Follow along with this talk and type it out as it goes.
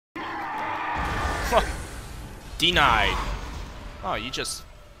Denied. Oh, you just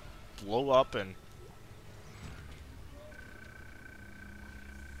blow up and...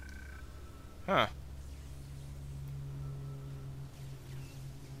 Huh.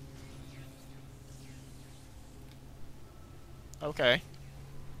 Okay.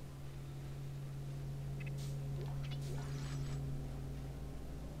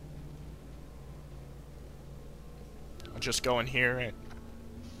 I'll just go in here and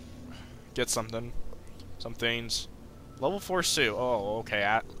get something. Some things. Level 4 suit. Oh, okay.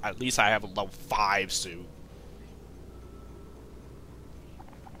 At least I have a level 5 suit.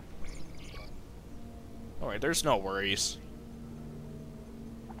 Alright, there's no worries.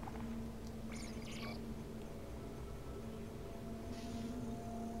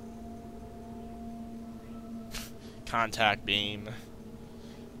 Contact beam.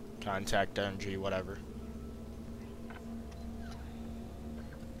 Contact energy, whatever.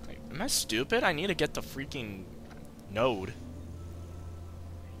 Wait, am I stupid? I need to get the freaking node.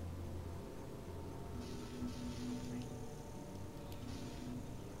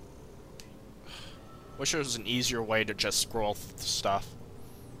 Wish there was an easier way to just scroll stuff.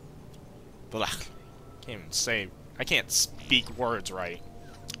 Blah. Can't even say. I can't speak words right.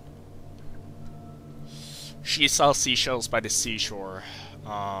 She saw seashells by the seashore.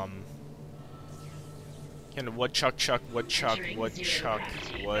 Can the woodchuck chuck woodchuck woodchuck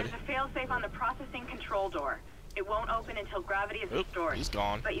wood? There's a failsafe on the processing control door. It won't open until gravity is restored. He's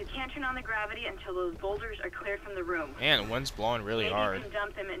gone. But you can't turn on the gravity until those boulders are cleared from the room. Man, the wind's blowing really hard. You can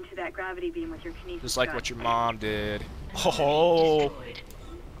dump them into that gravity beam with your kinesis. Just like what your mom did. Oh!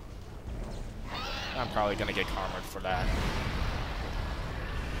 I'm probably gonna get karma for that.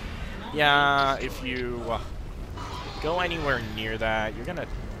 Yeah, if you go anywhere near that, you're gonna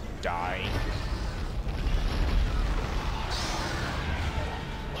die.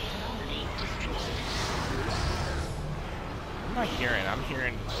 I'm not hearing. I'm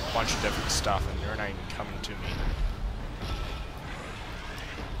hearing a bunch of different stuff, and you're not even coming to me.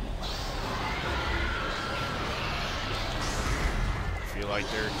 I feel like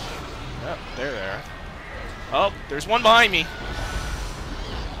they're... Oh, they're there. Oh, there's one behind me.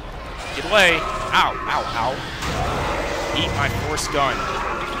 Get away. Ow, ow, ow. Eat my force gun.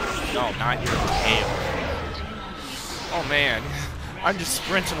 No, not your tail. Oh, man. I'm just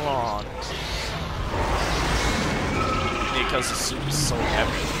sprinting along. Because the suit is so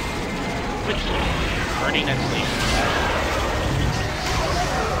heavy. Quit hurting and leaving.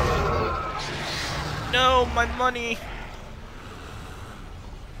 No, my money!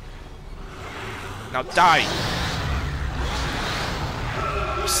 Now die!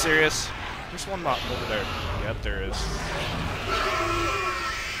 Are you serious? There's one not over there. Yep, there is.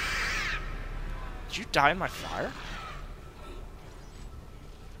 Did you die in my fire?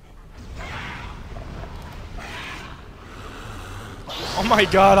 Oh my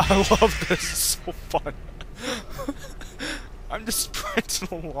god, I love this. It's so fun. I'm just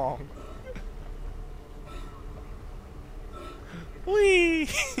sprinting along. Whee!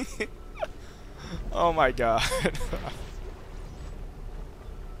 Oh my god.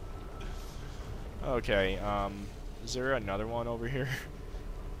 Okay, is there another one over here?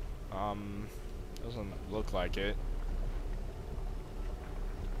 Doesn't look like it.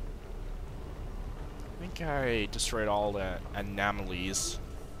 I think I destroyed all the anomalies.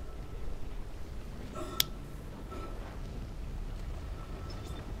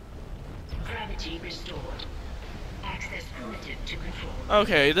 Gravity restored. Access permitted to control.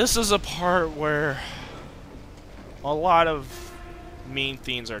 Okay, this is a part where a lot of mean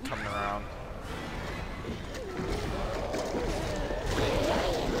things are coming around.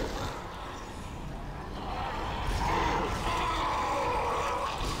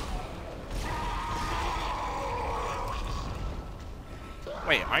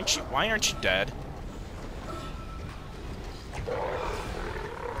 Wait, why aren't you dead?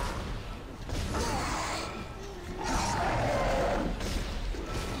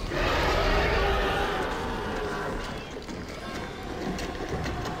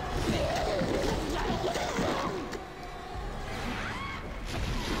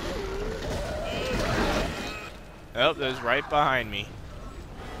 Oh, there's right behind me.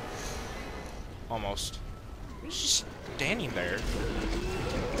 Almost. He's just standing there.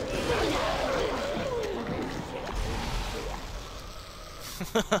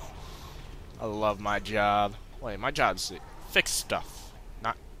 I love my job. Wait, my job's to fix stuff,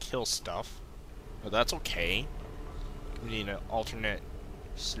 not kill stuff. But that's okay. We need an alternate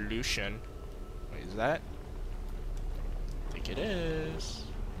solution. Wait, is that? I think it is.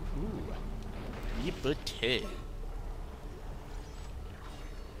 Ooh. Liberté.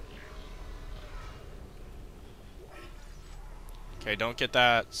 Okay, don't get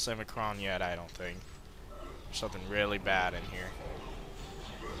that Semicron yet, I don't think. There's something really bad in here.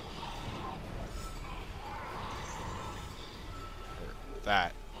 Or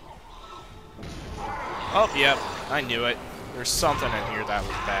that. Oh, yep, I knew it. There's something in here that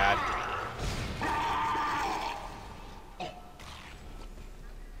was bad.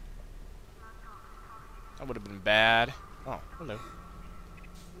 That would have been bad. Oh, hello.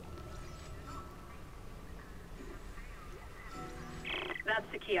 That's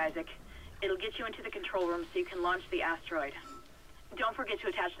the key, Isaac. It'll get you into the control room so you can launch the asteroid. Don't forget to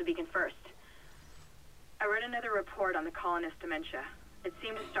attach the beacon first. I read another report on the colonist dementia. It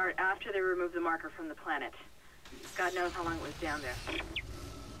seemed to start after they removed the marker from the planet. God knows how long it was down there.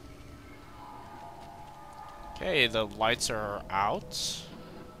 Okay, the lights are out.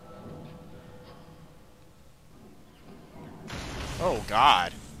 Oh,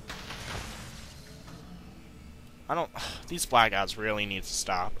 God. I don't... These blackouts really need to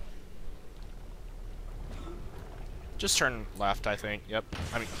stop. Just turn left, I think. Yep.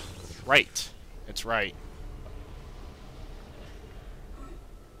 I mean, right. It's right.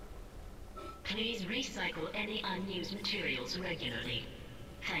 Please recycle any unused materials regularly.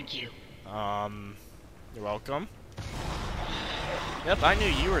 Thank you. You're welcome. Yep, I knew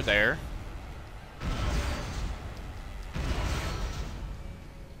you were there.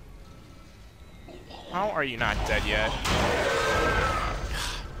 How are you not dead yet?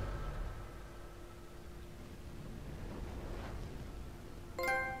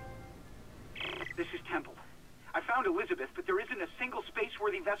 This is Temple. I found Elizabeth, but there isn't a single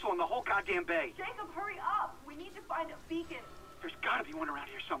space-worthy vessel in the whole goddamn bay. Jacob, hurry up! We need to find a beacon. There's gotta be one around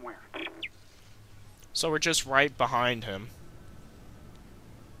here somewhere. So we're just right behind him.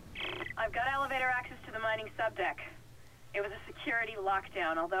 I've got elevator access to the mining subdeck. It was a security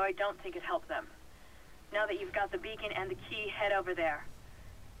lockdown, although I don't think it helped them. Now that you've got the beacon and the key, head over there.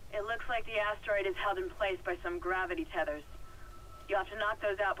 It looks like the asteroid is held in place by some gravity tethers. You have to knock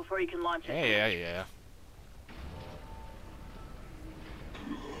those out before you can launch it. Yeah.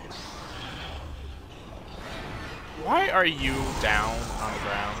 Why are you down on the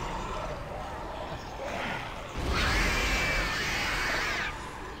ground?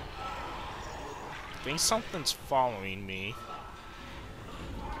 I think something's following me.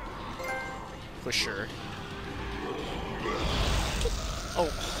 For sure.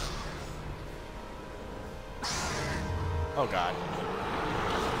 Oh. Oh, God.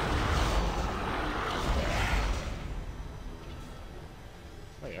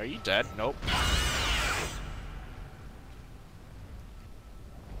 Wait, are you dead? Nope.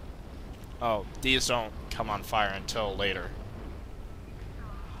 Oh, these don't come on fire until later.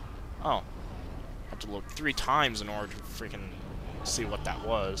 Oh. I have to look 3 times in order to freaking see what that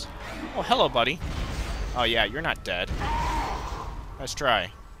was. Oh, hello, buddy. Oh, yeah, you're not dead. Let's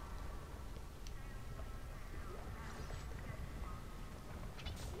try.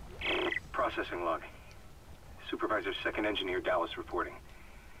 Processing log. Supervisor Second Engineer Dallas reporting.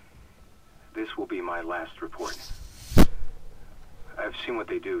 This will be my last report. I've seen what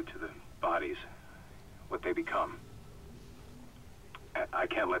they do to the bodies, what they become. I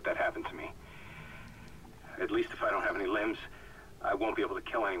can't let that happen to me. At least if I don't have any limbs, I won't be able to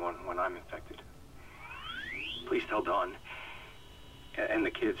kill anyone when I'm infected. Please tell Dawn and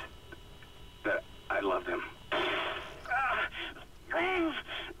the kids that I love them.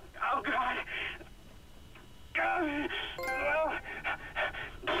 Oh, God. God.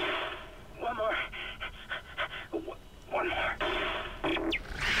 One more. One more.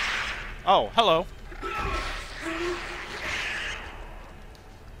 Oh, hello.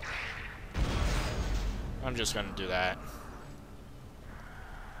 I'm just gonna do that.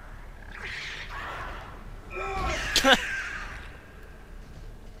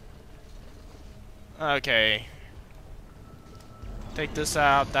 Okay. Take this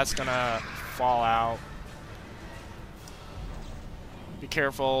out. That's gonna fall out. Be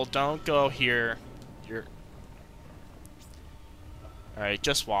careful. Don't go here. You're... Alright,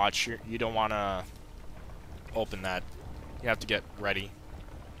 just watch. You don't want to open that. You have to get ready.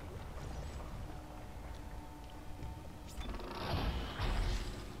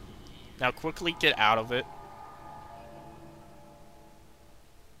 Now quickly get out of it.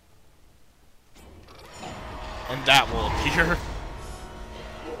 And that will appear.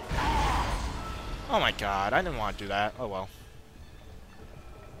 Oh my God, I didn't want to do that. Oh well.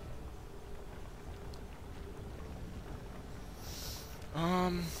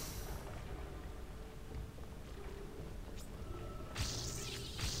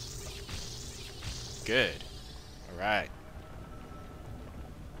 Good. Alright.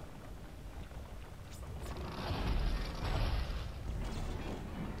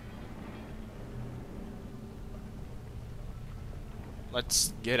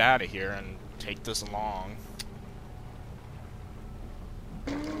 let's get out of here and take this along.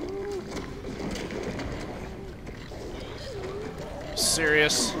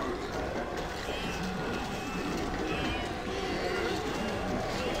 Serious?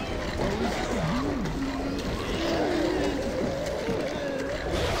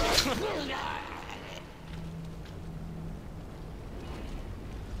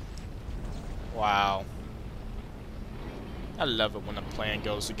 Wow. I love it when a plan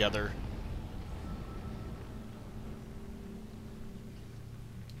goes together.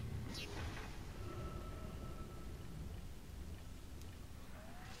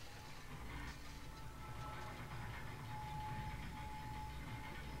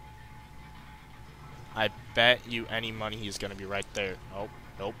 I bet you any money he's gonna be right there. Oh,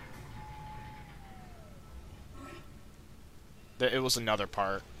 nope. It was another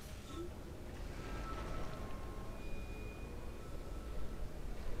part.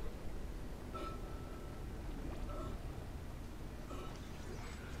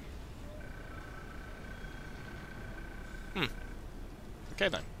 Okay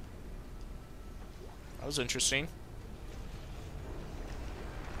then. That was interesting.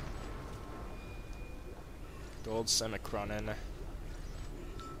 Gold semicronin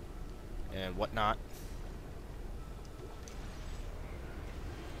and whatnot.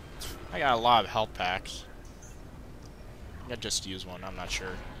 I got a lot of health packs. I just use one, I'm not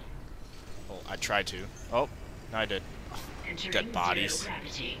sure. Well, I tried to. Oh, no I did. Dead bodies.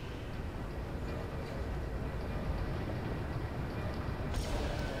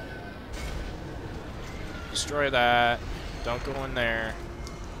 Destroy that. Don't go in there.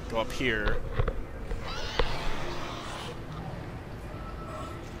 Go up here.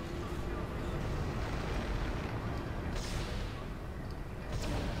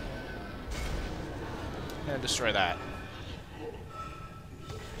 And destroy that.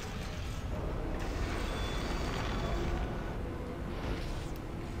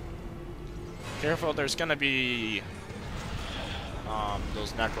 Careful, there's gonna be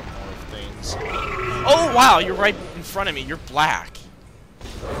those necromorph things. Oh wow, you're right in front of me. You're black.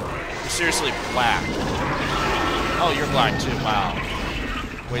 You're seriously black. Oh, you're black too. Wow.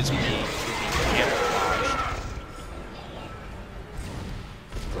 Ways of being freaking camouflaged.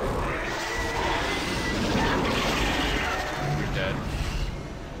 You're dead.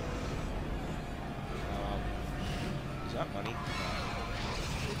 Is that money?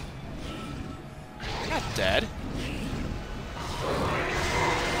 You're not dead.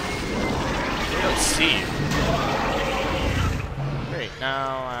 Let's see. Great,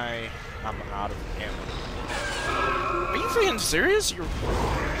 now I'm out of ammo. Are you freaking serious?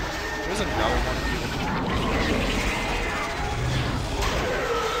 There's another one.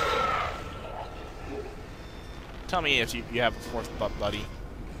 Tell me if you have a fourth butt buddy.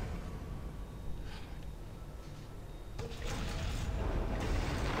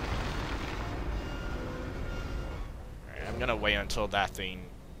 Alright, I'm gonna wait until that thing.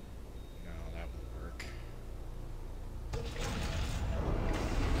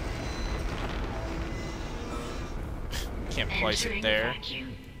 Can't place it there.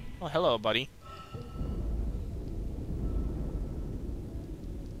 Oh, hello, buddy.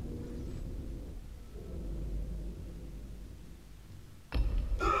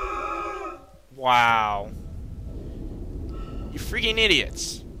 Wow. You freaking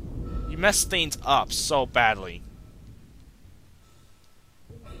idiots. You messed things up so badly.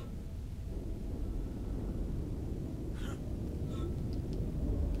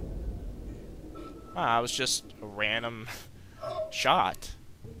 I was just a random shot.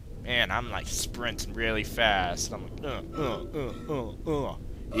 Man, I'm like sprinting really fast. I'm like,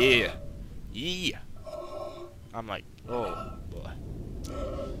 yeah, yeah. I'm like, oh boy.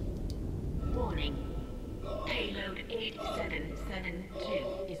 Warning. Payload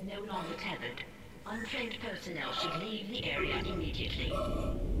 8772 is no longer tethered. Untrained personnel should leave the area immediately.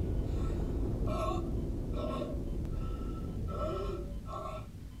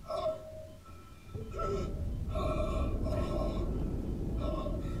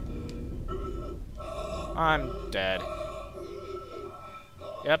 I'm dead.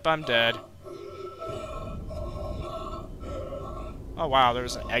 Yep, I'm dead. Oh wow,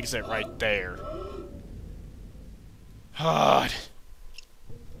 there's an exit right there. God.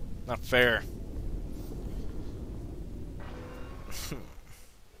 Not fair.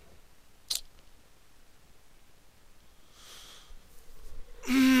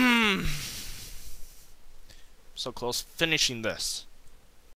 So close finishing this.